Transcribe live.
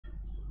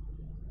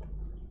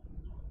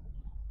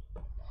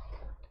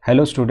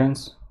Hello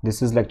students,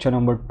 this is lecture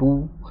number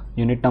 2,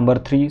 unit number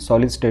 3,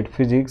 solid state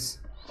physics.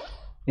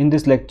 In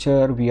this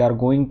lecture we are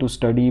going to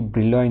study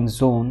Brillouin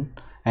zone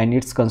and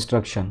its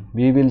construction.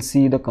 We will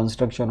see the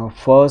construction of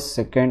first,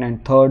 second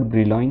and third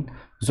Brillouin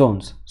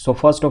zones. So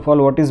first of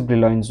all, what is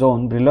Brillouin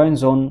zone? Brillouin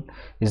zone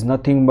is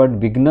nothing but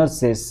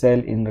Wigner-Seitz cell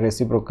in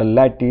reciprocal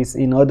lattice.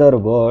 In other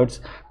words,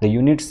 the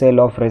unit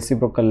cell of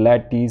reciprocal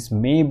lattice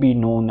may be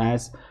known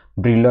as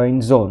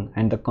Brillouin zone,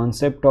 and the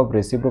concept of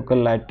reciprocal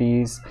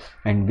lattice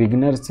and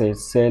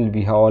Wigner-Seitz cell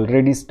we have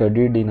already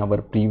studied in our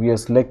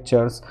previous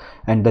lectures,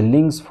 and the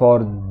links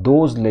for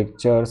those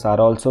lectures are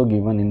also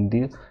given in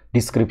the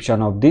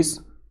description of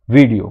this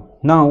video.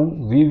 Now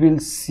we will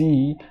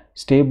see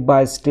step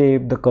by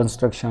step the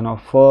construction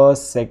of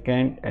first,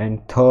 second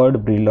and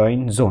third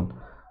Brillouin zone.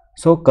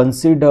 So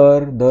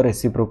consider the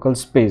reciprocal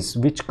space,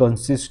 which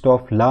consists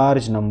of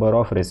large number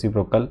of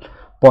reciprocal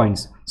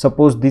points.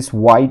 Suppose these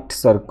white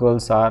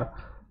circles are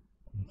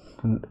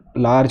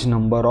large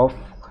number of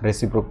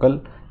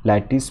reciprocal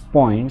lattice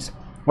points,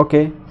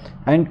 okay,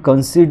 and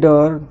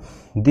consider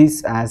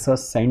this as a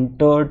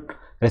centered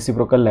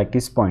reciprocal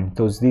lattice point.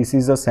 So this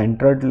is a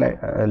centered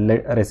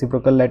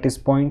reciprocal lattice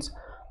points,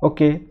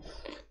 okay.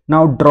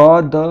 Now draw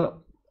the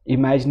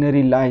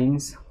imaginary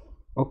lines,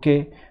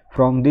 okay,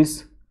 from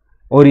this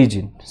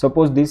origin.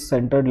 Suppose this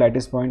centered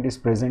lattice point is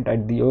present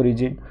at the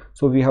origin,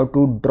 so we have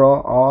to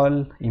draw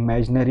all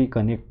imaginary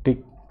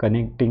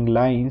connecting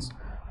lines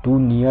to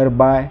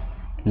nearby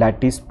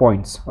lattice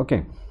points,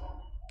 okay.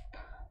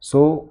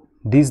 So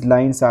these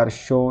lines are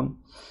shown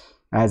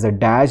as a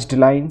dashed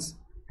lines,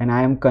 and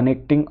I am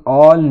connecting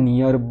all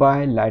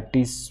nearby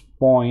lattice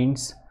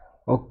points,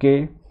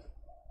 okay,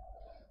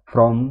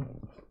 from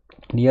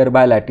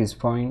nearby lattice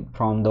point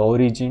from the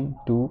origin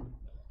to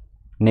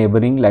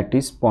neighboring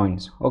lattice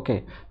points,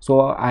 okay.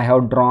 So I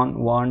have drawn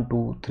 1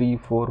 2 3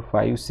 4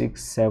 5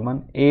 6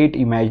 7 8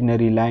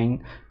 imaginary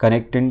line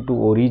connecting to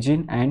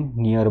origin and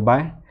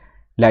nearby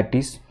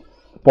lattice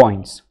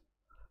points,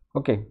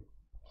 okay.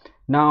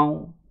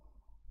 Now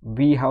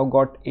we have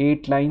got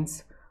 8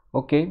 lines,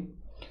 okay.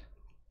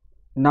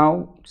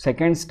 Now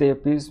second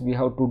step is we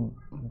have to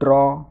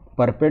draw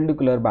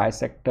perpendicular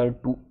bisector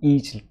to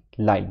each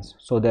lines.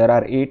 So there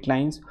are 8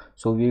 lines,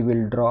 so we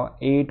will draw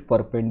 8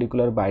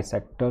 perpendicular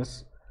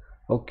bisectors,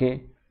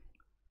 okay.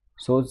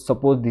 So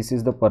suppose this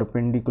is the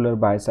perpendicular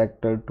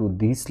bisector to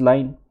this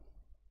line,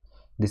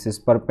 this is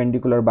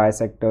perpendicular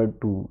bisector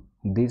to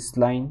this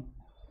line,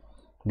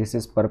 this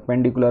is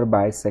perpendicular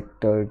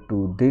bisector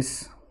to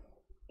this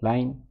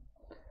line,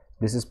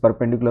 this is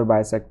perpendicular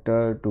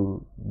bisector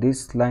to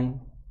this line,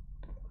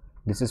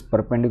 this is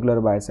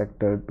perpendicular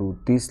bisector to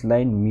this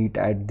line meet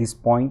at this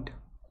point,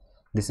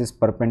 this is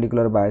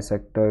perpendicular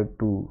bisector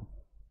to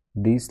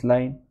this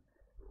line,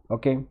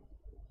 okay.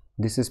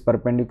 This is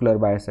perpendicular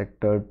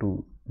bisector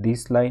to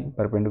this line,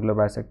 perpendicular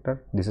bisector,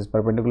 this is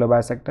perpendicular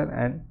bisector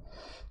and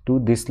to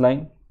this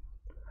line,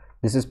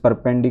 this is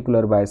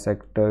perpendicular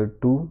bisector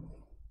to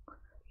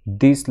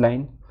this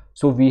line.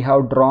 So we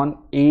have drawn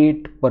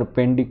 8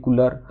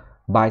 perpendicular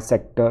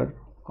bisector,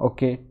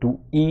 okay, to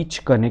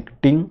each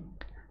connecting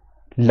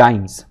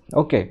lines,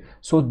 okay.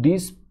 So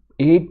these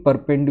 8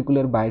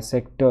 perpendicular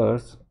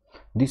bisectors,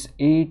 this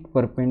 8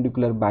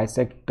 perpendicular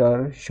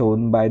bisector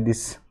shown by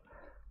this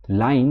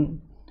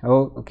line,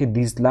 okay,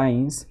 these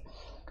lines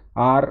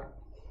are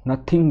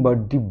nothing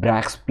but the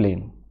Brack's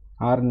plane,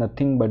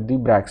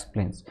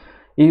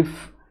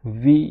 If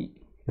we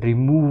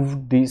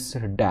remove these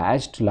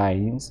dashed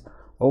lines,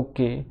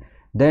 okay,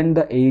 then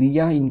the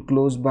area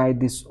enclosed by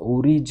this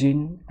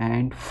origin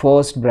and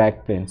first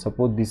Brack plane,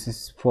 suppose this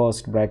is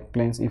first Brack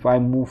planes, if I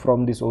move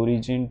from this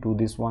origin to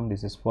this one,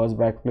 this is first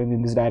Brack plane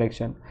in this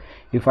direction.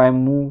 If I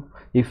move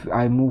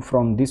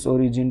from this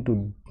origin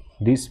to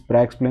this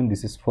Brack plane,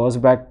 this is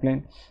first Brack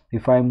plane.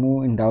 If I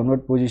move in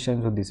downward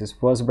position, so this is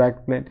first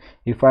Brack plane.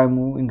 If I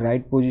move in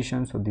right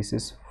position, so this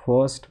is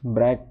first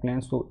Brack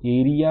plane. So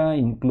area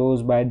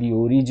enclosed by the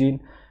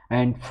origin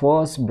and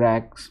first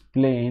Brack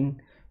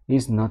plane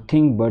is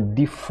nothing but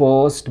the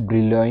first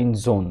Brillouin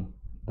zone.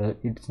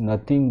 It's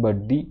nothing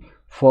but the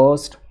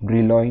first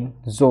Brillouin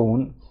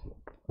zone,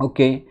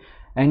 okay.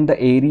 And the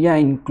area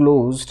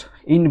enclosed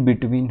in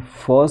between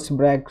first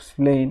Brack's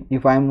plane,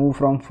 if I move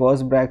from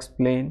first Brack's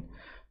plane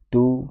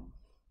to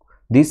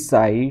this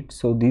side,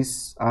 so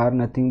these are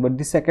nothing but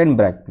the second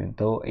Brack plane.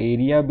 So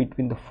area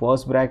between the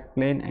first Brack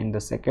plane and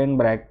the second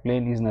Brack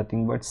plane is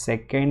nothing but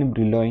second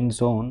Brillouin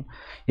zone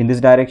in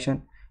this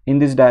direction. In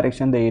this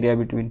direction, the area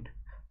between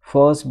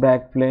first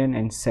Brack plane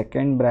and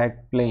second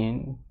Brack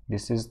plane,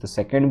 this is the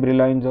second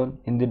Brillouin zone.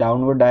 In the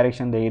downward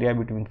direction, the area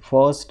between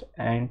first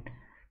and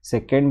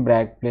second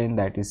Brack plane,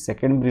 that is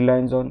second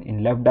Brillouin zone.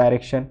 In left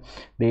direction,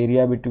 the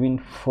area between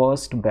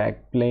first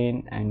Brack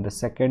plane and the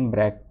second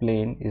Brack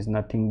plane is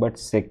nothing but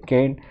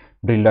second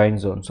Brillouin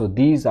zone. So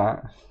these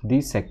are the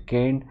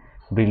second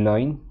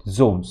Brillouin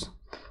zones,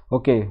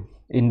 okay.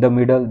 In the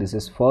middle, this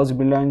is first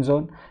Brillouin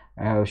zone,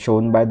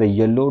 shown by the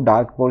yellow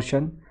dark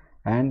portion,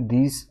 and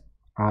these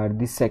are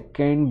the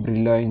second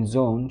Brillouin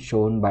zone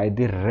shown by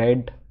the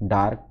red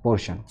dark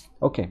portion,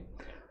 okay.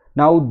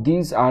 Now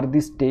these are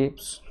the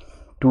steps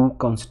to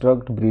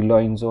construct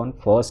Brillouin zone,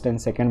 first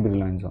and second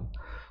Brillouin zone.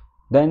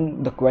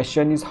 Then the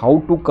question is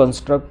how to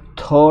construct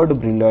third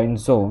Brillouin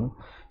zone.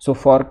 So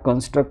for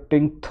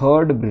constructing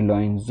third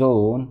Brillouin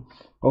zone,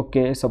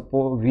 okay,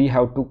 suppose we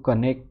have to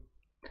connect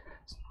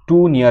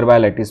two nearby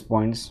lattice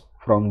points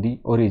from the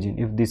origin.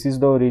 If this is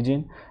the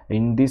origin,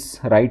 in this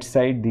right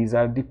side these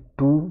are the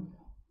two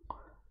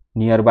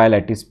nearby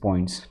lattice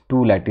points,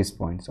 two lattice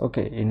points.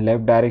 Okay, in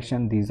left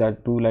direction these are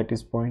two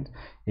lattice points,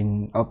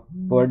 in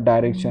upward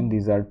direction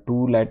these are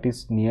two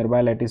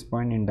nearby lattice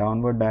point, in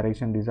downward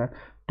direction these are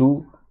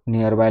two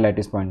nearby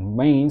lattice point.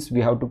 Means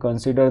we have to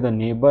consider the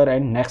neighbor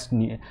and next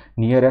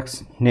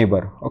nearest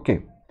neighbor.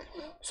 Okay,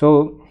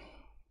 so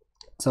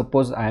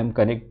suppose I am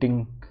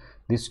connecting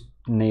this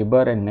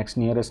neighbor and next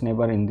nearest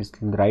neighbor in this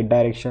right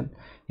direction,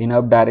 in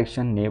up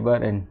direction neighbor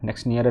and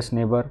next nearest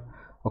neighbor.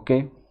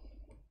 Okay,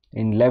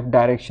 in left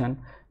direction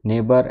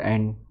neighbor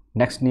and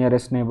next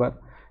nearest neighbor,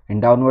 in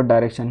downward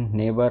direction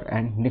neighbor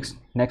and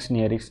next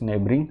nearest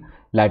neighboring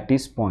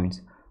lattice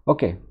points.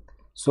 Okay,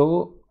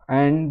 so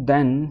and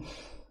then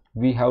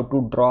we have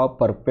to draw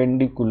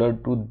perpendicular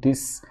to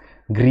this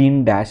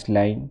green dashed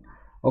line.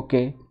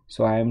 Okay,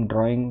 so I am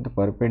drawing the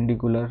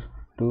perpendicular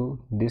to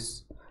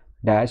this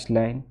dashed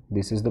line.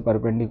 This is the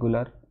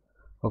perpendicular.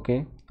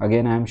 Okay,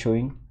 again I am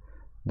showing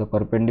the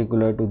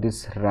perpendicular to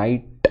this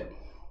right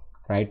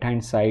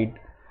hand side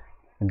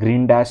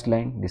green dashed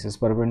line. This is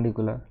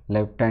perpendicular.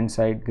 Left hand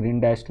side green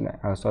dashed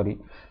line,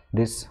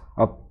 this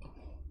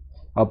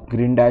up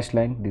green dashed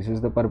line, this is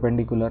the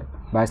perpendicular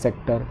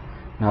bisector.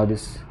 Now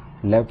this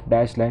left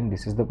dashed line,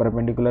 this is the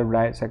perpendicular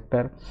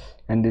bisector,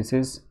 and this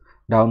is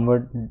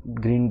downward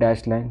green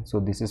dashed line, so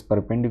this is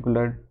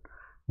perpendicular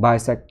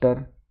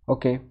bisector.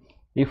 Okay,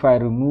 if I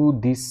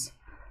remove these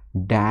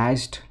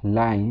dashed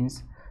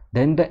lines,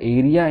 then the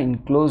area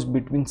enclosed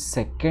between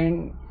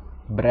second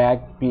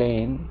brag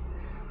plane,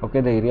 okay,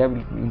 the area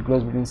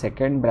enclosed between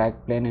second brag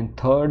plane and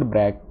third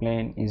brag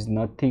plane is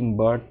nothing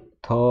but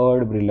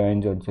third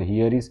Brillouin zone. So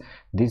here is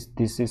this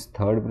is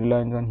third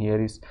Brillouin zone,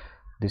 here is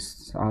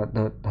this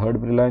the third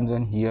Brillouin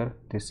zone, here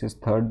this is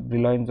third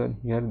Brillouin zone,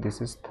 here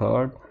this is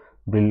third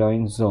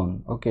Brillouin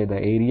zone. Okay, the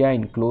area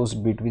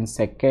enclosed between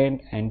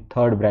second and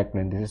third brag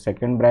plane, this is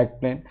second brag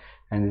plane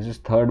and this is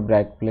third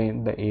brag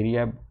plane. The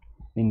area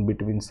in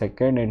between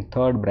second and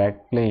third brag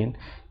plane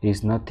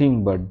is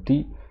nothing but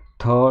the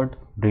third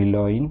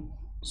Brillouin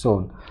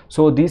zone.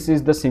 So this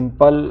is the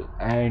simple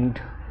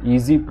and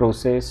easy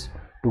process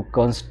to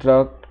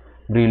construct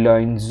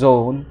Brillouin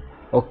zone.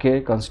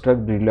 Okay,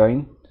 construct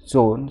Brillouin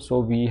zone. So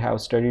we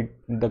have studied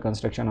the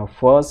construction of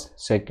first,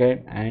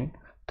 second and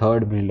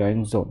third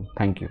Brillouin zone.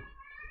 Thank you.